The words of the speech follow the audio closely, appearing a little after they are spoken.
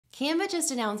Canva just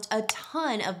announced a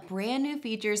ton of brand new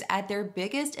features at their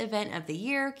biggest event of the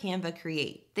year, Canva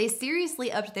Create. They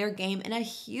seriously upped their game in a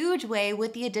huge way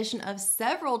with the addition of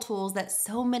several tools that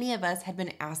so many of us had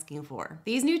been asking for.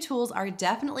 These new tools are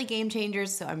definitely game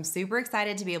changers, so I'm super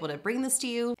excited to be able to bring this to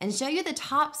you and show you the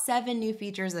top 7 new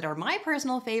features that are my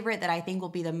personal favorite that I think will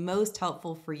be the most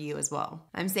helpful for you as well.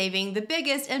 I'm saving the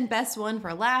biggest and best one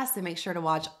for last, so make sure to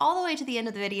watch all the way to the end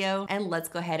of the video, and let's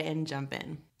go ahead and jump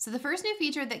in. So the first new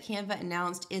feature that Canva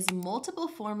announced is multiple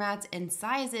formats and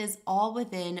sizes all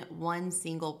within one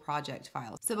single project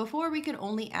file. So before we could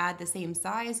only add the same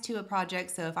size to a project.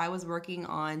 So if I was working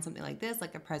on something like this,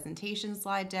 like a presentation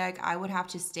slide deck, I would have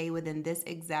to stay within this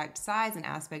exact size and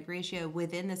aspect ratio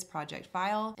within this project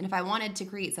file. And if I wanted to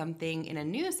create something in a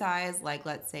new size, like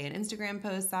let's say an Instagram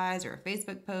post size or a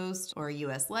Facebook post or a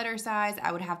US letter size,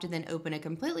 I would have to then open a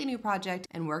completely new project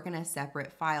and work in a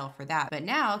separate file for that. But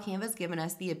now Canva's given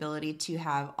us the ability to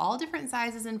have all different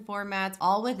sizes and formats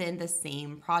all within the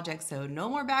same project. So no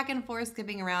more back and forth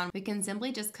skipping around. We can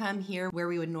simply just come here where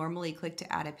we would normally click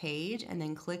to add a page and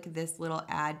then click this little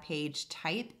add page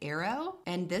type arrow.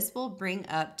 And this will bring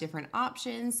up different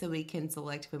options. So we can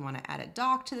select if we want to add a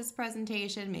doc to this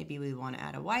presentation. Maybe we want to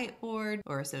add a whiteboard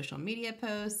or a social media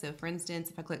post. So for instance,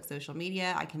 if I click social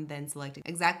media, I can then select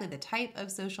exactly the type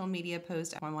of social media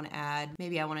post I want to add.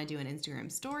 Maybe I want to do an Instagram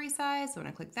story size. So when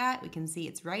I click that, we can see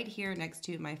it's right here next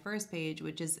to my first page,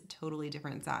 which is a totally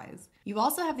different size. You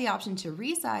also have the option to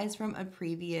resize from a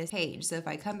previous page. So if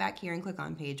I come back here and click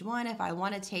on page 1, if I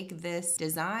want to take this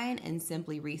design and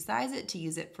simply resize it to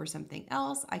use it for something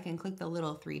else, I can click the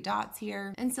little 3 dots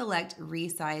here and select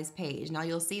resize page. Now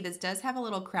you'll see this does have a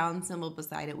little crown symbol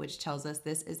beside it, which tells us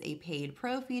this is a paid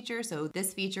pro feature. So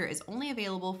this feature is only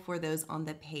available for those on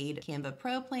the paid Canva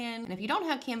Pro plan. And if you don't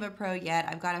have Canva Pro yet,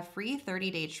 I've got a free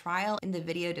 30-day trial in the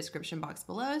video description box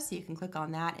below, so you can click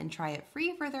on that and try it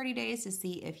free for 30 days to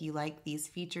see if you like these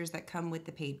features that come with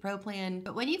the paid pro plan.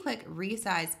 But when you click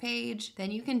resize page,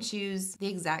 then you can choose the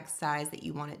exact size that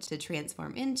you want it to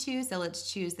transform into. So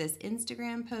let's choose this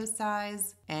Instagram post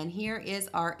size. And here is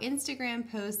our Instagram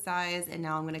post size. And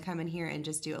now I'm going to come in here and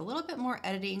just do a little bit more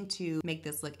editing to make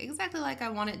this look exactly like I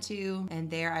want it to. And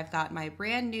there I've got my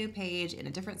brand new page in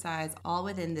a different size, all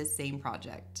within this same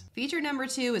project. Feature number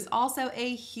 2 is also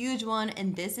a huge one,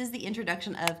 and this is the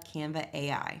introduction of Canva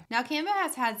AI. Now Canva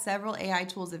has had several AI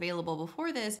tools available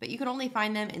before this, but you could only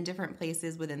find them in different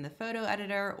places within the photo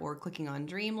editor or clicking on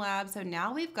Dreamlab. So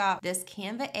now we've got this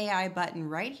Canva AI button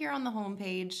right here on the home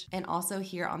page and also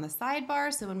here on the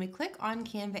sidebar. So when we click on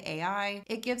Canva AI,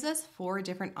 it gives us 4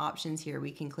 different options here.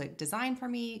 We can click design for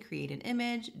me, create an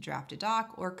image, draft a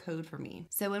doc, or code for me.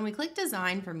 So when we click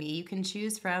design for me, you can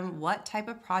choose from what type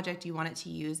of project you want it to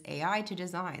use AI to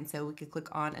design. So we could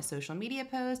click on a social media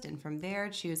post and from there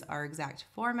choose our exact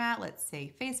format, let's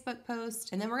say Facebook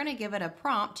post, and then we're going to give it a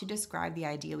prompt to describe the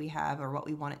idea we have or what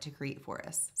we want it to create for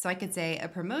us. So I could say a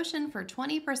promotion for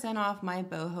 20% off my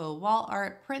boho wall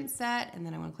art print set, and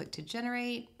then I want to click to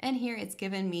generate, and here it's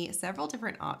given me several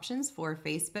different options for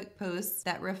Facebook posts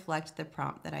that reflect the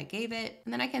prompt that I gave it,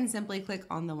 and then I can simply click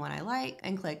on the one I like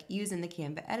and click use in the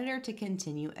Canva editor to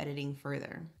continue editing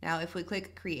further. Now if we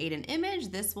click create an image,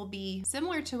 this will be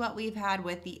similar to what we've had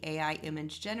with the AI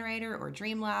image generator or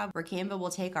Dreamlab, where Canva will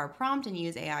take our prompt and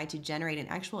use AI to generate an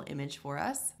actual image for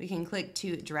us. We can click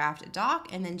to draft a doc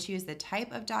and then choose the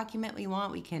type of document we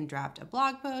want. We can draft a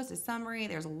blog post, a summary.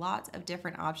 There's lots of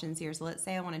different options here. So let's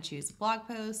say I want to choose a blog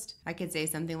post. I could say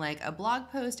something like a blog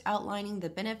post outlining the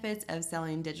benefits of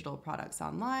selling digital products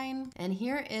online. And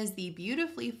here is the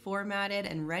beautifully formatted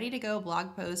and ready to go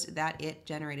blog post that it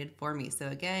generated for me. So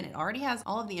again, it already has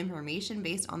all of the information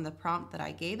based on the prompt that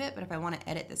I gave it. But if I want to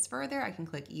edit this further, I can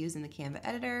click use in the Canva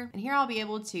editor. And here I'll be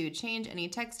able to change any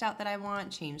text out that I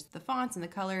want, change the fonts and the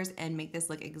colors, and make this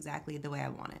look exactly the way I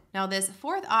want it. Now this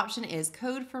 4th option is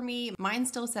code for me. Mine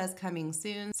still says coming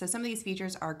soon. So some of these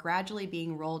features are gradually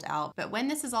being rolled out, but when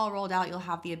this is all rolled out, you'll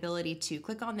have the ability to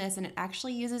click on this and it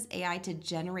actually uses AI to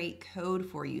generate code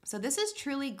for you. So this is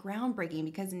truly groundbreaking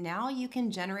because now you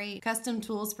can generate custom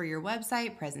tools for your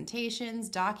website, presentations,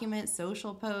 documents,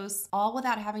 social posts, all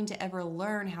without having to ever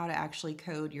learn how to actually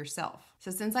code yourself. So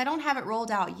since I don't have it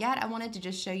rolled out yet, I wanted to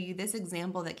just show you this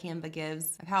example that Canva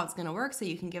gives of how it's going to work so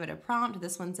you can give it a prompt.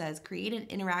 This one says create an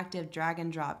interactive drag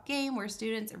and drop game where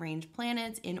students arrange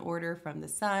planets in order from the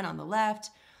sun on the left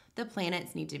The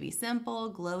planets need to be simple,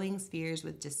 glowing spheres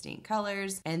with distinct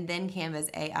colors. And then Canva's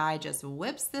AI just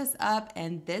whips this up,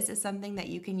 and this is something that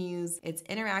you can use. It's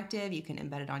interactive. You can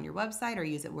embed it on your website or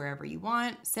use it wherever you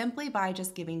want, simply by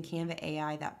just giving Canva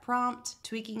AI that prompt,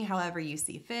 tweaking however you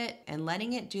see fit, and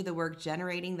letting it do the work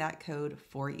generating that code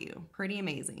for you. Pretty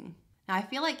amazing. Now, I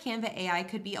feel like Canva AI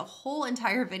could be a whole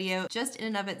entire video just in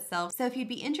and of itself. So if you'd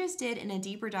be interested in a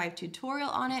deeper dive tutorial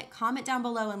on it, comment down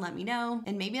below and let me know,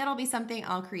 and maybe that'll be something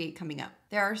I'll create coming up.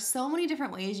 There are so many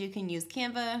different ways you can use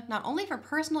Canva, not only for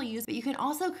personal use, but you can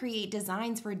also create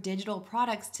designs for digital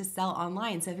products to sell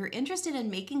online. So if you're interested in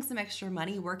making some extra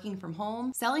money working from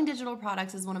home, selling digital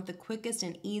products is one of the quickest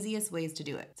and easiest ways to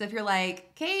do it. So if you're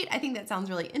like, Kate, I think that sounds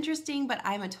really interesting, but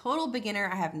I'm a total beginner,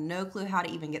 I have no clue how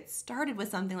to even get started with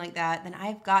something like that, then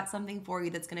I've got something for you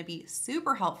that's gonna be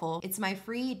super helpful. It's my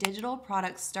free digital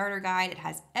product starter guide. It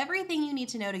has everything you need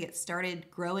to know to get started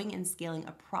growing and scaling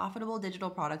a profitable digital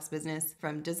products business,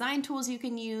 from design tools you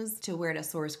can use to where to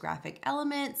source graphic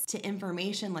elements to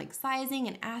information like sizing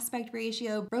and aspect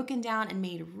ratio, broken down and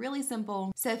made really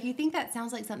simple. So if you think that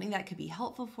sounds like something that could be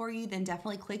helpful for you, then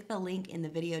definitely click the link in the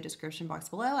video description box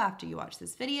below after you watch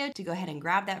this video to go ahead and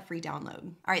grab that free download.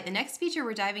 All right, the next feature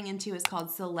we're diving into is called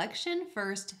Selection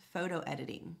First Photo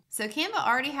Editing. So Canva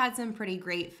already had some pretty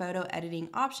great photo editing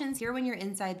options here when you're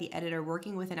inside the editor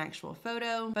working with an actual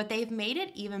photo, but they've made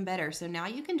it even better. So now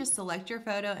you can just select your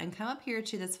photo and come up here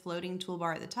to this floating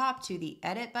toolbar at the top to the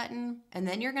edit button, and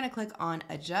then you're going to click on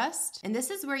adjust, and this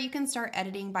is where you can start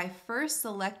editing by first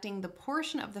selecting the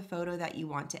portion of the photo that you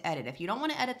want to edit. If you don't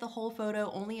want to edit the whole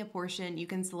photo, only a portion, you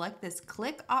can select this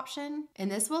click option, and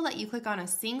this will let you click on a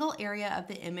single area of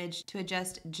the image to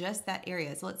adjust just that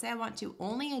area. So let's say I want to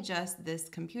only adjust this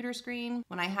computer screen.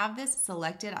 When I have this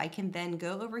selected, I can then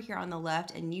go over here on the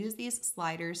left and use these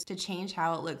sliders to change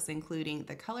how it looks, including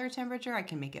the color temperature. I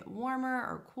can make it warmer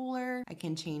or cooler. I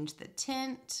can change the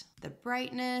tint, the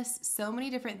brightness, so many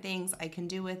different things I can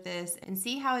do with this, and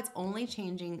see how it's only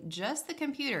changing just the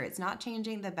computer. It's not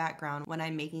changing the background when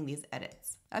I'm making these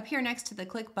edits. Up here next to the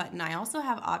click button, I also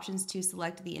have options to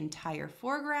select the entire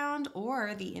foreground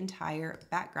or the entire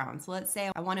background. So let's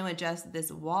say I want to adjust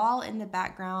this wall in the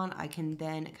background. I can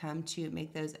then come to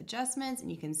make those adjustments, and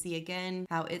you can see again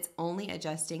how it's only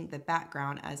adjusting the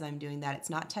background as I'm doing that. It's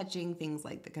not touching things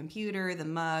like the computer, the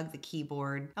mug, the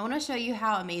keyboard. I want to show you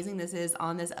how amazing this is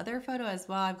on this other photo as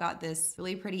well. I've got this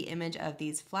really pretty image of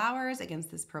these flowers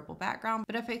against this purple background.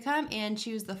 But if I come and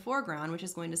choose the foreground, which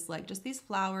is going to select just these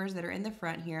flowers that are in the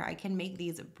front here, I can make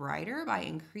these brighter by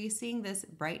increasing this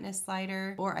brightness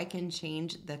slider, or I can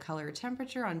change the color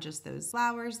temperature on just those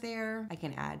flowers there. I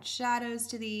can add shadows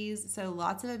to these. So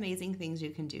lots of amazing things you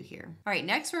can do here. All right,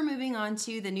 next we're moving on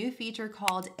to the new feature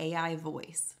called AI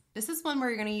Voice. This is one where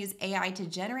you're going to use AI to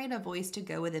generate a voice to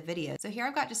go with a video. So here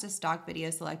I've got just a stock video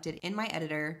selected in my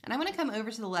editor, and I'm going to come over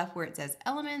to the left where it says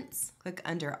Elements, click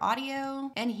under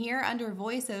Audio, and here under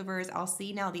Voiceovers, I'll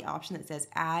see now the option that says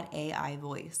Add AI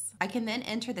Voice. I can then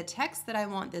enter the text that I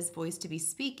want this voice to be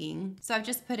speaking. So I've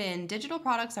just put in digital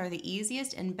products are the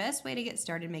easiest and best way to get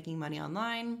started making money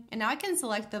online. And now I can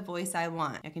select the voice I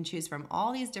want. I can choose from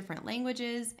all these different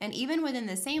languages, and even within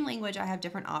the same language, I have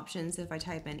different options. If I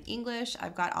type in English,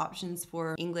 I've got options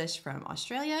for English from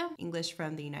Australia, English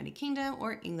from the United Kingdom,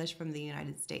 or English from the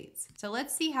United States. So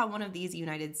let's see how one of these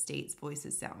United States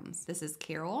voices sounds. This is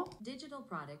Carol. Digital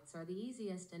products are the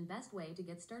easiest and best way to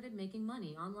get started making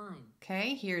money online.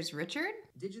 Okay, here's Richard.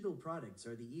 Digital products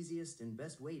are the easiest and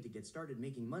best way to get started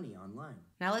making money online.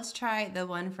 Now let's try the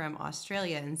one from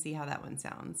Australia and see how that one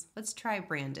sounds. Let's try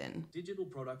Brandon. Digital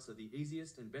products are the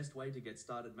easiest and best way to get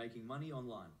started making money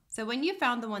online. So when you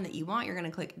found the one that you want, you're going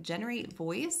to click Generate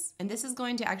Voice, and this is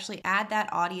going to actually add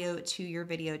that audio to your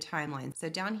video timeline. So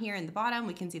down here in the bottom,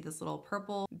 we can see this little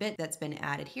purple bit that's been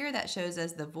added here that shows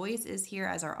us the voice is here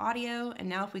as our audio. And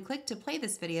now if we click to play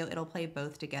this video, it'll play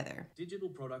both together. Digital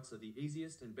products are the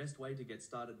easiest and best way to get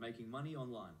started making money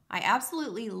online. I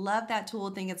absolutely love that tool.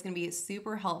 I think it's going to be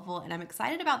super helpful, and I'm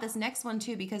excited about this next one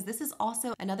too, because this is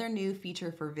also another new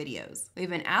feature for videos. We've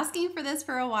been asking for this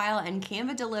for a while, and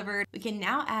Canva delivered. We can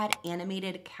now add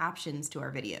animated captions to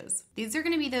our videos. These are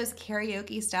going to be those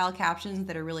karaoke style captions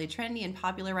that are really trendy and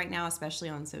popular right now, especially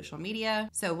on social media.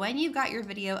 So when you've got your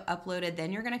video video uploaded,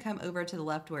 then you're gonna come over to the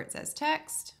left where it says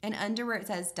text, and under where it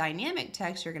says dynamic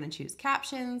text, you're gonna choose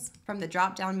captions. From the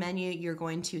drop-down menu, you're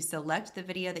going to select the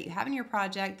video that you have in your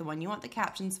project, the one you want the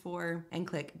captions for, and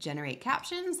click generate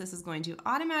captions. This is going to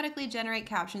automatically generate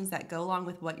captions that go along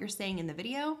with what you're saying in the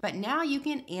video, but now you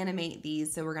can animate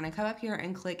these. So we're gonna come up here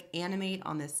and click animate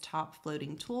on this top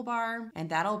floating toolbar, and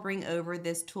that'll bring over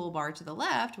this toolbar to the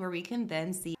left where we can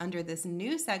then see under this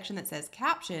new section that says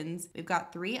captions, we've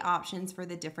got 3 options for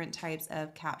the different types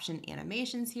of caption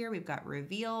animations here. We've got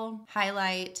reveal,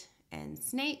 highlight, and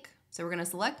snake. So we're gonna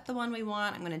select the one we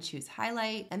want. I'm gonna choose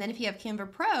highlight. And then if you have Canva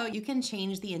Pro, you can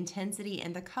change the intensity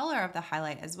and the color of the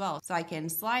highlight as well. So I can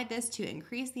slide this to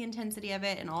increase the intensity of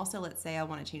it. And also let's say I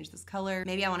wanna change this color.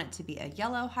 Maybe I want it to be a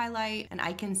yellow highlight, and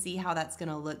I can see how that's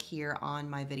gonna look here on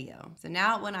my video. So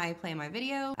now when I play my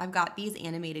video, I've got these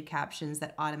animated captions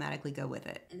that automatically go with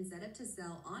it. And set up to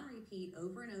sell on repeat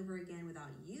over and over again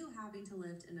without you having to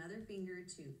lift another finger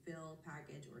to fill,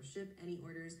 package, or ship any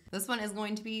orders. This one is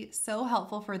going to be so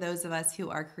helpful for those of us who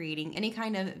are creating any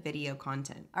kind of video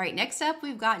content. All right, next up,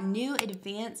 we've got new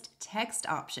advanced text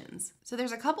options. So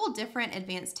there's a couple different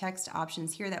advanced text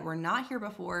options here that were not here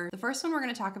before. The first one we're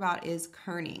gonna talk about is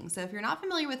kerning. So if you're not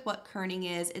familiar with what kerning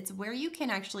is, it's where you can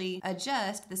actually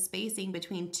adjust the spacing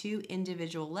between 2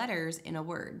 individual letters in a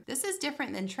word. This is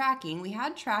different than tracking. We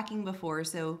had tracking before,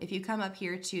 so if you come up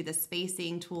here to the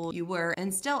spacing tool, you were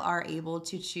and still are able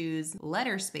to choose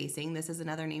letter spacing. This is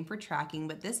another name for tracking,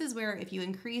 but this is where if you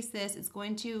increase this, it's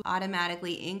going to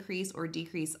automatically increase or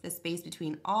decrease the space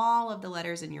between all of the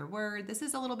letters in your word. This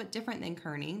is a little bit different than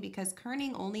kerning because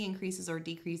kerning only increases or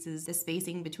decreases the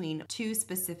spacing between 2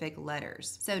 specific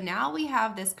letters. So now we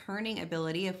have this kerning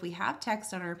ability. If we have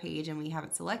text on our page and we have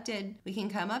it selected, we can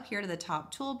come up here to the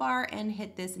top toolbar and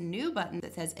hit this new button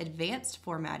that says advanced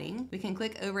formatting. We can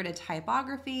click over to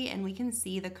typography and we can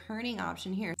see the kerning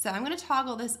option here. So I'm going to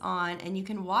toggle this on, and you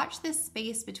can watch this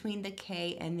space between the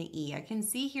K and the E. I can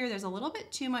see here there's a little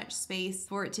bit too much space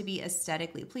for it to be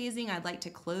aesthetically pleasing. I'd like to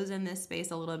close in this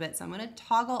space a little bit. So I'm going to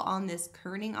toggle on this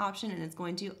kerning option, and it's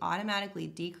going to automatically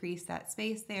decrease that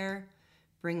space there,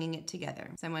 bringing it together.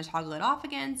 So I'm going to toggle it off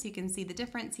again so you can see the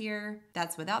difference here.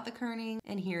 That's without the kerning,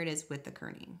 and here it is with the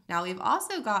kerning. Now we've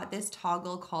also got this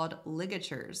toggle called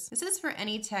ligatures. This is for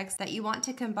any text that you want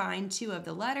to combine 2 of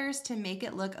the letters to make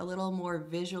it look a little more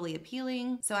visually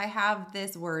appealing. So I have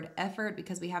this word effort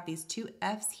because we have these 2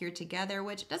 F's here together,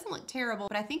 which doesn't look terrible,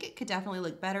 but I think it could definitely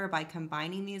look better by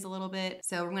combining these a little bit.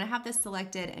 So we're going to have this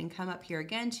selected and come up here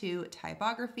again to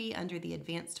typography under the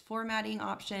advanced formatting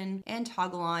option and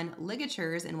toggle on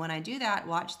ligatures. And when I do that,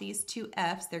 watch these 2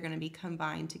 F's, they're going to be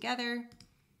combined together.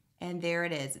 And there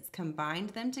it is, it's combined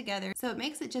them together. So it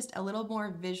makes it just a little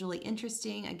more visually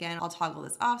interesting. Again, I'll toggle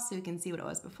this off so you can see what it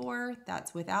was before.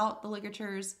 That's without the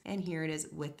ligatures, and here it is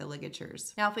with the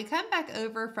ligatures. Now, if we come back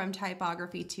over from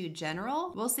typography to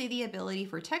general, we'll see the ability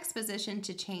for text position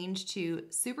to change to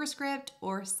superscript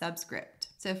or subscript.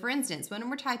 So for instance, when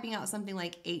we're typing out something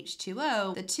like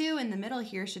H2O, the 2 in the middle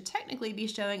here should technically be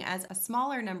showing as a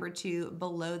smaller number 2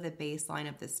 below the baseline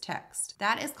of this text.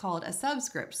 That is called a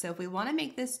subscript. So if we want to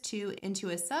make this 2 into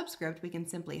a subscript, we can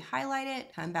simply highlight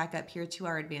it, come back up here to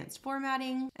our advanced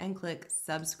formatting, and click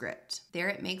subscript. There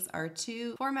it makes our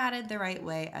 2 formatted the right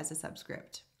way as a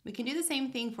subscript. We can do the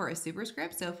same thing for a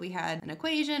superscript. So if we had an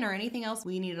equation or anything else,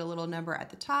 we needed a little number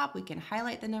at the top, we can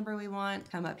highlight the number we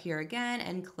want, come up here again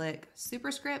and click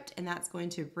superscript, and that's going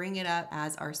to bring it up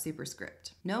as our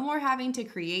superscript. No more having to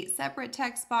create separate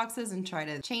text boxes and try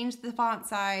to change the font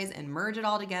size and merge it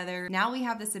all together. Now we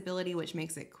have this ability, which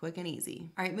makes it quick and easy.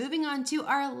 All right, moving on to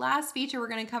our last feature we're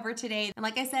going to cover today. And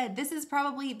like I said, this is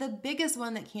probably the biggest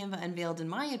one that Canva unveiled in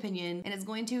my opinion, and it's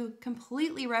going to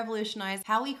completely revolutionize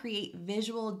how we create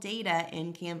visual data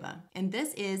in Canva. And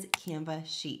this is Canva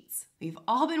Sheets. We've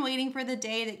all been waiting for the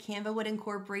day that Canva would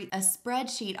incorporate a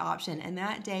spreadsheet option, and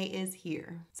that day is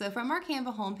here. So from our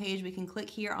Canva homepage, we can click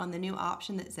here on the new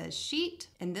option that says Sheet,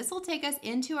 and this will take us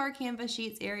into our Canva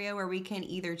Sheets area where we can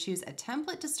either choose a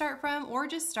template to start from or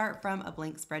just start from a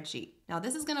blank spreadsheet. Now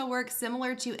this is gonna work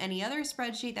similar to any other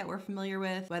spreadsheet that we're familiar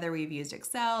with, whether we've used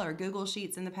Excel or Google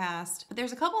Sheets in the past. But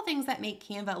there's a couple things that make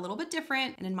Canva a little bit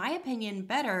different, and in my opinion,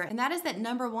 better, and that is that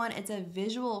number one, it's a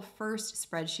visual first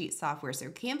spreadsheet software. So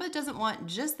Canva doesn't doesn't want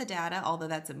just the data, although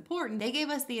that's important. They gave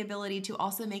us the ability to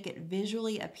also make it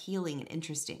visually appealing and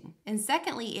interesting. And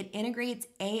secondly, it integrates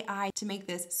AI to make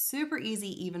this super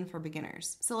easy even for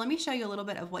beginners. So let me show you a little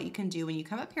bit of what you can do when you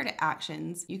come up here to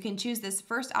actions. You can choose this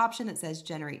first option that says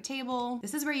generate table.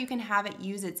 This is where you can have it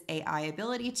use its AI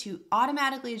ability to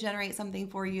automatically generate something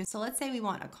for you. So let's say we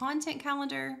want a content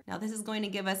calendar. Now this is going to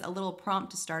give us a little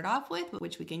prompt to start off with,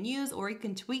 which we can use, or you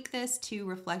can tweak this to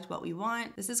reflect what we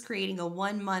want. This is creating a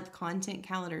 1-month content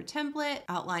calendar template,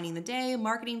 outlining the day,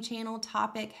 marketing channel,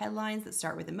 topic, headlines that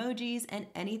start with emojis, and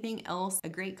anything else a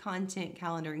great content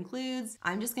calendar includes.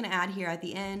 I'm just gonna add here at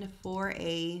the end for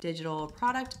a digital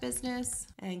product business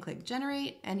and click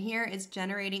generate. And here it's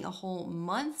generating a whole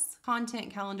month's content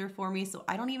calendar for me, so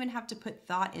I don't even have to put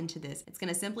thought into this. It's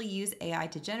gonna simply use AI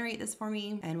to generate this for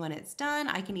me. And when it's done,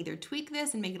 I can either tweak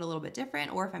this and make it a little bit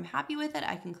different, or if I'm happy with it,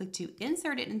 I can click to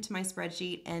insert it into my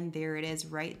spreadsheet, and there it is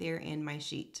right there in my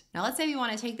sheet. Now let's say we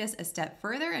wanna take this a step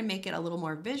further and make it a little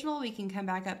more visual. We can come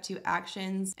back up to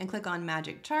actions and click on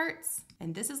magic charts.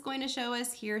 And this is going to show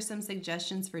us here some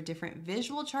suggestions for different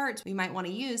visual charts we might want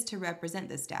to use to represent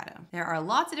this data. There are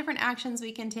lots of different actions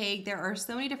we can take. There are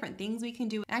so many different things we can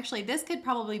do. Actually, this could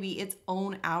probably be its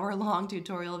own hour-long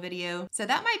tutorial video. So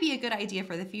that might be a good idea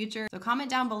for the future. So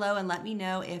comment down below and let me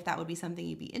know if that would be something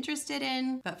you'd be interested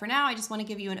in. But for now, I just want to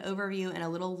give you an overview and a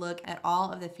little look at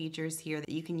all of the features here that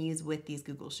you can use with these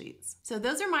Google Sheets. So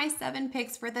those are my 7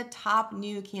 picks for the top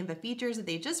new Canva features that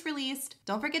they just released.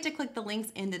 Don't forget to click the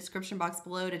links in the description box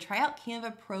below to try out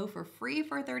Canva Pro for free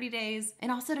for 30 days,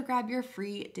 and also to grab your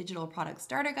free digital product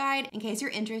starter guide in case you're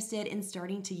interested in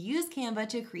starting to use Canva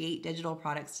to create digital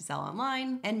products to sell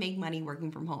online and make money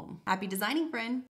working from home. Happy designing, friend!